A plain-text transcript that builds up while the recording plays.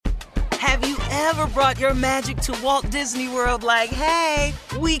Have you ever brought your magic to Walt Disney World like, hey,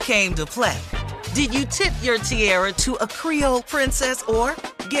 we came to play? Did you tip your tiara to a Creole princess or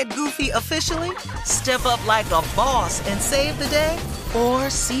get goofy officially? Step up like a boss and save the day? Or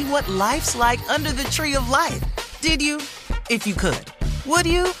see what life's like under the tree of life? Did you? If you could. Would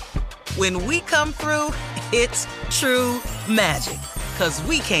you? When we come through, it's true magic. 'Cause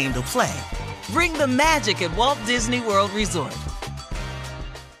we came to play. Bring the magic at Walt Disney World Resort.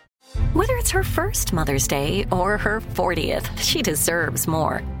 Whether it's her first Mother's Day or her 40th, she deserves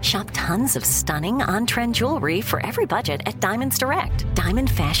more. Shop tons of stunning on-trend jewelry for every budget at Diamonds Direct.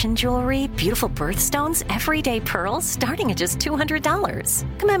 Diamond fashion jewelry, beautiful birthstones, everyday pearls starting at just $200.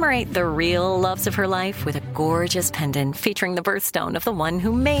 Commemorate the real loves of her life with a gorgeous pendant featuring the birthstone of the one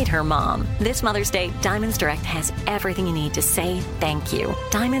who made her mom. This Mother's Day, Diamonds Direct has everything you need to say thank you.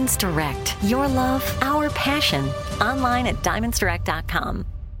 Diamonds Direct. Your love, our passion. Online at diamondsdirect.com.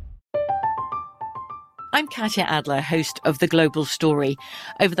 I'm Katya Adler, host of The Global Story.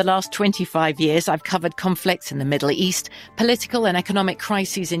 Over the last 25 years, I've covered conflicts in the Middle East, political and economic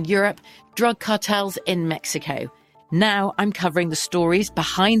crises in Europe, drug cartels in Mexico. Now I'm covering the stories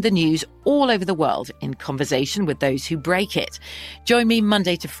behind the news all over the world in conversation with those who break it. Join me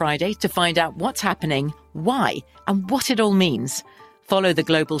Monday to Friday to find out what's happening, why, and what it all means. Follow The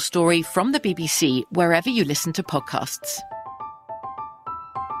Global Story from the BBC wherever you listen to podcasts.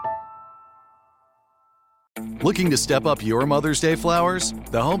 Looking to step up your Mother's Day flowers?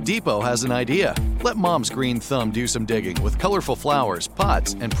 The Home Depot has an idea. Let Mom's green thumb do some digging with colorful flowers,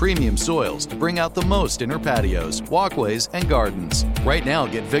 pots, and premium soils to bring out the most in her patios, walkways, and gardens. Right now,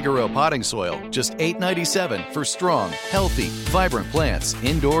 get Vigoro potting soil, just $8.97 for strong, healthy, vibrant plants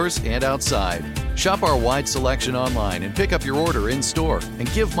indoors and outside. Shop our wide selection online and pick up your order in-store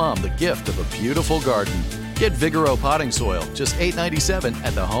and give Mom the gift of a beautiful garden. Get Vigoro potting soil, just $8.97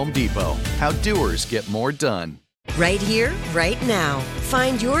 at the Home Depot. How doers get more done. Right here, right now.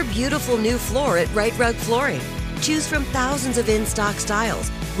 Find your beautiful new floor at Right Rug Flooring. Choose from thousands of in-stock styles,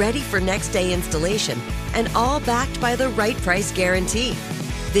 ready for next day installation, and all backed by the right price guarantee.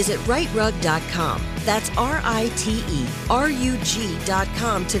 Visit rightrug.com. That's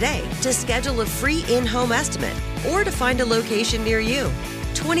RITERUG.com today to schedule a free in-home estimate or to find a location near you.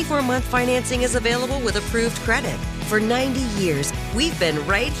 24-month financing is available with approved credit. For 90 years, we've been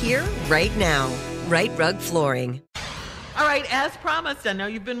right here, right now. Right Rug Flooring. All right, as promised, I know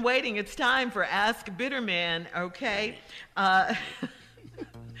you've been waiting. It's time for Ask Bitterman, okay?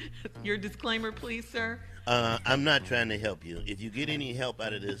 Your disclaimer, please, sir. I'm not trying to help you. If you get any help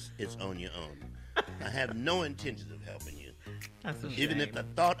out of this, it's on your own. I have no intentions of helping you. That's a shame. Even if the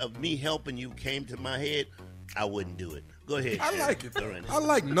thought of me helping you came to my head, I wouldn't do it. Go ahead. I like it. I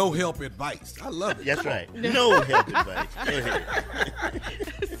like no help advice. I love it. That's right. No help advice. Go ahead.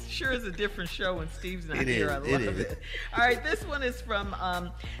 It sure is a different show when Steve's not It here. is. I love It is. it. All right, this one is from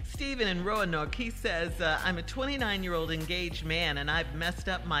Stephen in Roanoke. He says, I'm a 29-year-old engaged man, and I've messed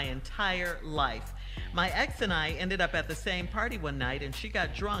up my entire life. My ex and I ended up at the same party one night, and she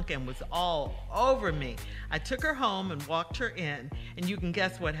got drunk and was all over me. I took her home and walked her in, and you can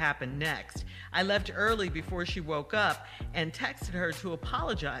guess what happened next. I left early before she woke up and texted her to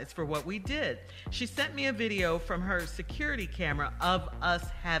apologize for what we did. She sent me a video from her security camera of us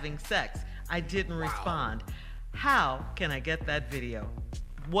having sex. I didn't respond. How can I get that video?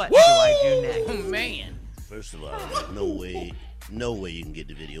 What do I do next? Oh, man. First of all, there's no way you can get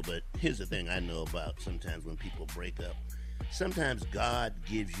the video, but here's the thing I know about sometimes when people break up. Sometimes God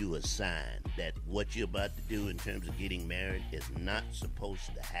gives you a sign that what you're about to do in terms of getting married is not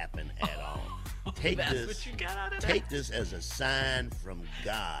supposed to happen at all. Take this as a sign from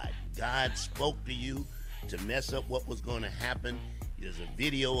God. God spoke to you to mess up what was going to happen. There's a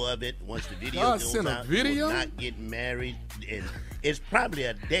video of it. Once the video goes out, you're not getting married. And it's probably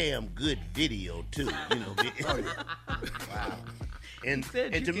a damn good video, too. You know. Wow. And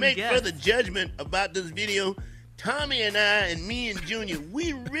to make further judgment about this video, Tommy and I and me and Junior,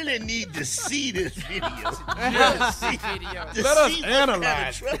 we really need to see this video. Yes. To Let us see analyze. what kind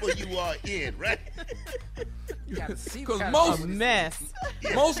of trouble you are in, right? Because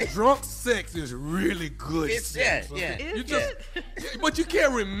most drunk sex is really good sex. But you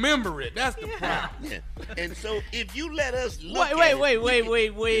can't remember it. That's the problem. Yeah. And so if you let us look Wait. We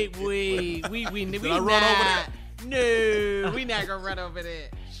Did I run over that? No, we not gonna run over that.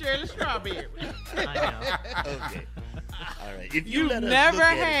 Shirley Strawberry. I know. Okay. All right. If You let us never look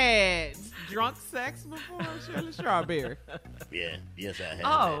at had drunk sex before, Shirley Strawberry? Yeah, yes, I have.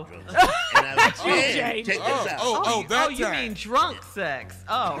 Oh. That's you, Jay. Check this out. That you time. mean drunk sex?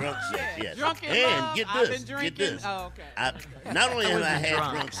 Oh, Drunk sex, yes. Drunk in and love, get I've this, been drinking. get this. Oh, okay. Not only have I wasn't had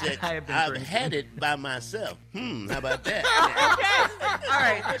drunk. drunk sex, I have been I've drinking. had it by myself. How about that? All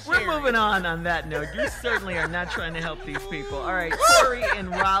right, we're moving on that note. You certainly are not trying to help these people. All right, Corey in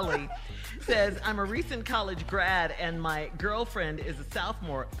Raleigh says, I'm a recent college grad and my girlfriend is a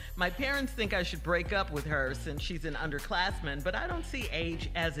sophomore. My parents think I should break up with her since she's an underclassman, but I don't see age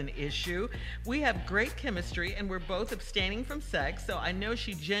as an issue. We have great chemistry and we're both abstaining from sex, so I know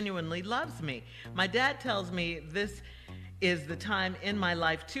she genuinely loves me. My dad tells me this is the time in my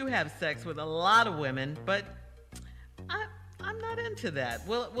life to have sex with a lot of women, but I'm not into that.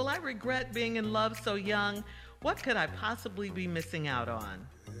 Will I regret being in love so young? What could I possibly be missing out on?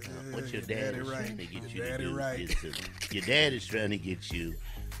 What your dad is trying to get you to do right. is your dad is trying to get you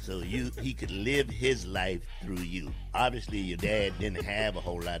so he could live his life through you. Obviously, your dad didn't have a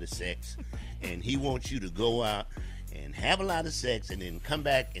whole lot of sex, and he wants you to go out and have a lot of sex and then come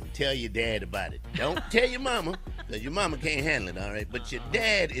back and tell your dad about it. Don't tell your mama, because your mama can't handle it, all right? But your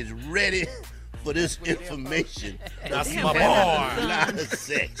dad is ready for this information. That's You my have boy. a lot of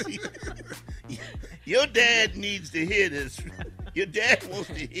sex. Your dad needs to hear this. Your dad wants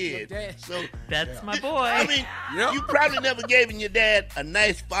to hear it. So That's my boy. I mean, Yep. you probably never gave your dad a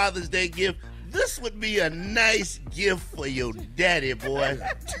nice Father's Day gift. This would be a nice gift for your daddy, boy.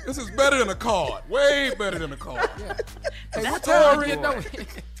 This is better than a card. Way better than a card. Hey, what time you getting over?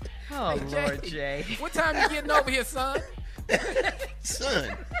 Oh, Hey, Lord, Jay. What time you getting over here, son?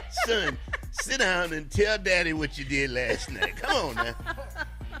 Son, sit down and tell daddy what you did last night. Come on now.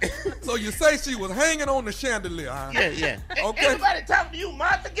 So you say she was hanging on the chandelier, huh? Yeah. Okay. Everybody talking to you,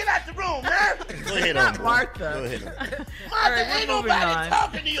 Martha. Get out the room, man. Go ahead on, boy. Martha. Go ahead on. Martha, right, we're ain't moving nobody on.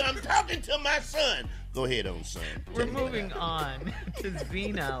 talking to you. I'm talking to my son. Go ahead on, son. We're Tell me moving on to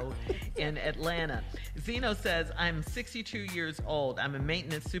Zeno in Atlanta. Zeno says, I'm 62 years old. I'm a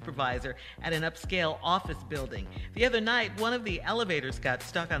maintenance supervisor at an upscale office building. The other night, one of the elevators got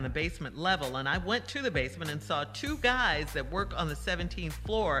stuck on the basement level, and I went to the basement and saw two guys that work on the 17th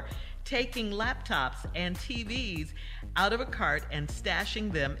floor taking laptops and TVs out of a cart and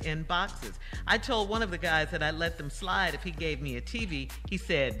stashing them in boxes. I told one of the guys that I'd let them slide if he gave me a TV. He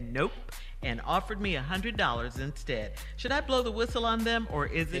said, nope, and offered me $100 instead. Should I blow the whistle on them, or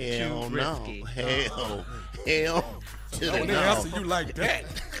is it Hell too risky? no. Hell to I the wouldn't no. answer you like that.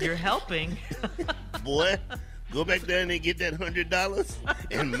 You're helping. Boy, go back there and get that $100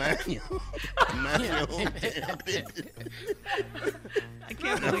 and mind your own damn business. I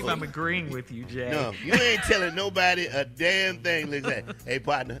can't believe I'm agreeing with you, Jay. No, you ain't telling nobody a damn thing. Look at that. Hey,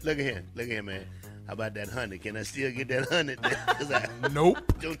 partner, look at here, man. How about that 100? Can I still get that 100? Nope.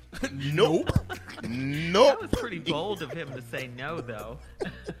 Nope. That was pretty bold of him to say no, though.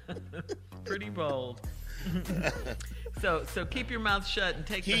 Pretty bold. So keep your mouth shut and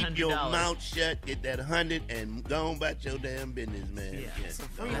take the $100. Keep your mouth shut, get that 100, and go on about your damn business, man. Yeah,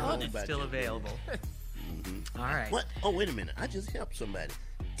 Go free on $100 about still your available. business. All right. What? Oh, wait a minute. I just helped somebody.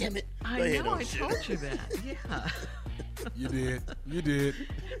 Damn it. Go I ahead know, on, I shit. told you that. Yeah. You did.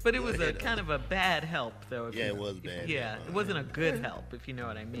 But it was a kind of a bad help, though. Yeah, it was bad. Yeah, it wasn't a good help, if you know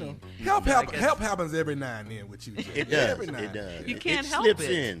what I mean. Help I guess- happens every now and then with you. Jay. It does. Every now It and then. does. You can't it help slips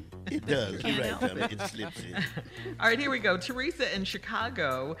it. in. It does. You're can't right, help Tommy. it. It slips in. All right, here we go. Teresa in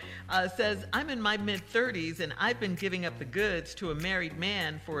Chicago says, I'm in my mid-30s and I've been giving up the goods to a married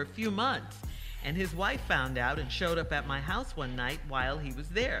man for a few months. And his wife found out and showed up at my house one night while he was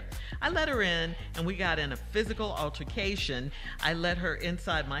there. I let her in and we got in a physical altercation. I let her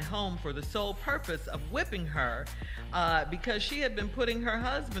inside my home for the sole purpose of whipping her because she had been putting her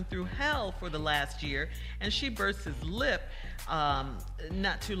husband through hell for the last year, and she burst his lip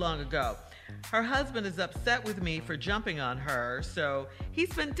not too long ago. Her husband is upset with me for jumping on her, so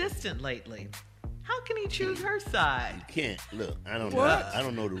he's been distant lately. How can he choose her side? Can't. Look, I don't What? know. I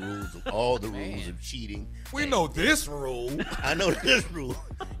don't know the rules of all the rules of cheating. We know this rule. I know this rule.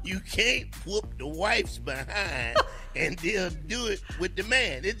 You can't whoop the wife's behind and they'll do it with the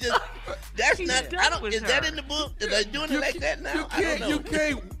man. It just that's He's not. done I don't. with Is that her. in the book? Are they doing it like that now? I don't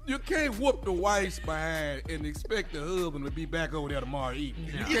know. You can't whoop the wife's behind and expect the husband to be back over there tomorrow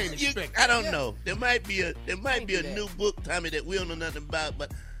evening. No. You can't expect I don't know. There might be a new book, Tommy, that we don't know nothing about,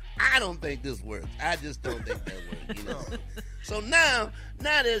 but I don't think this works. I just don't think that works. You know. So now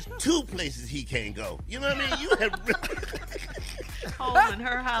there's two places he can't go. You know what I mean? You have home in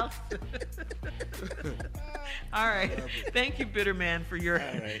her house. All right. Thank you, Bitter Man, for your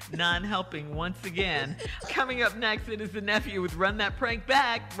non-helping once again. Coming up next, it is the nephew with Run That Prank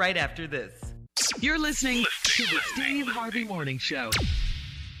Back right after this. You're listening to the Steve Harvey Morning Show.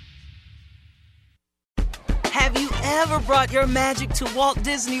 Have you ever brought your magic to Walt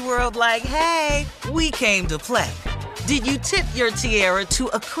Disney World like, hey, we came to play? Did you tip your tiara to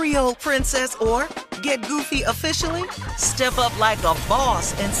a Creole princess or get goofy officially? Step up like a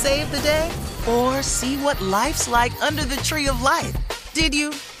boss and save the day? Or see what life's like under the tree of life? Did you?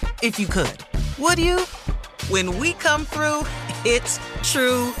 If you could. Would you? When we come through, it's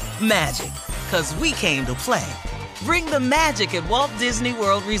true magic. 'Cause we came to play. Bring the magic at Walt Disney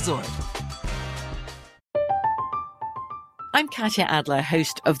World Resort. I'm Katya Adler,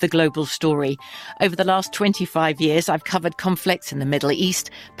 host of The Global Story. Over the last 25 years, I've covered conflicts in the Middle East,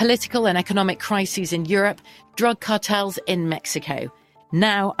 political and economic crises in Europe, drug cartels in Mexico.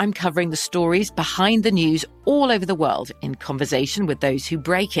 Now I'm covering the stories behind the news all over the world in conversation with those who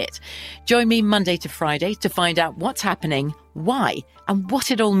break it. Join me Monday to Friday to find out what's happening, why, and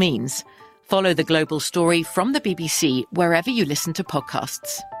what it all means. Follow The Global Story from the BBC wherever you listen to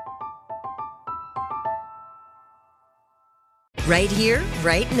podcasts. Right here,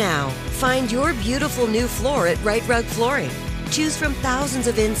 right now. Find your beautiful new floor at Right Rug Flooring. Choose from thousands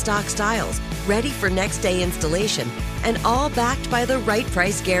of in-stock styles, ready for next day installation, and all backed by the right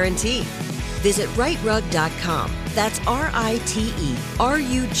price guarantee. Visit rightrug.com. That's RITERUG.com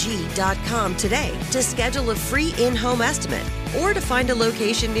today to schedule a free in-home estimate or to find a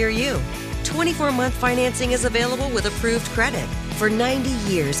location near you. 24-month financing is available with approved credit. For 90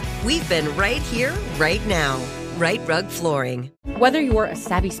 years, we've been right here, right now. Right Rug Flooring. Whether you're a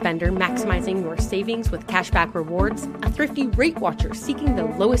savvy spender maximizing your savings with cashback rewards, a thrifty rate watcher seeking the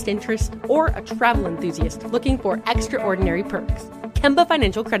lowest interest, or a travel enthusiast looking for extraordinary perks, Kemba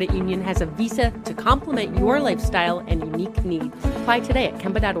Financial Credit Union has a visa to complement your lifestyle and unique needs. Apply today at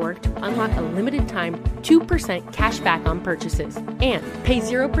Kemba.org to unlock a limited time 2% cash back on purchases and pay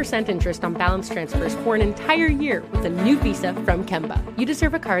 0% interest on balance transfers for an entire year with a new visa from Kemba. You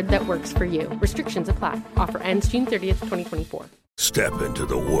deserve a card that works for you. Restrictions apply. Offer ends June 30th, 2024. Step into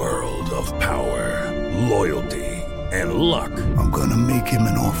the world of power, loyalty, and luck. I'm gonna make him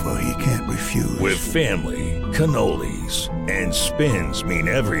an offer he can't refuse. With family, cannolis, and spins mean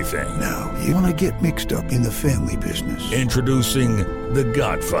everything. Now, you wanna get mixed up in the family business. Introducing The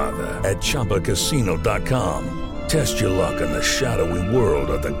Godfather at ChumbaCasino.com. Test your luck in the shadowy world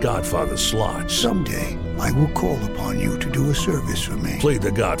of The Godfather slot. Someday, I will call upon you to do a service for me. Play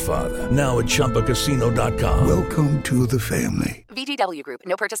The Godfather now at ChumbaCasino.com. Welcome to the family. VGW Group.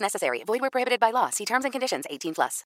 No purchase necessary. Void where prohibited by law. See terms and conditions. 18+.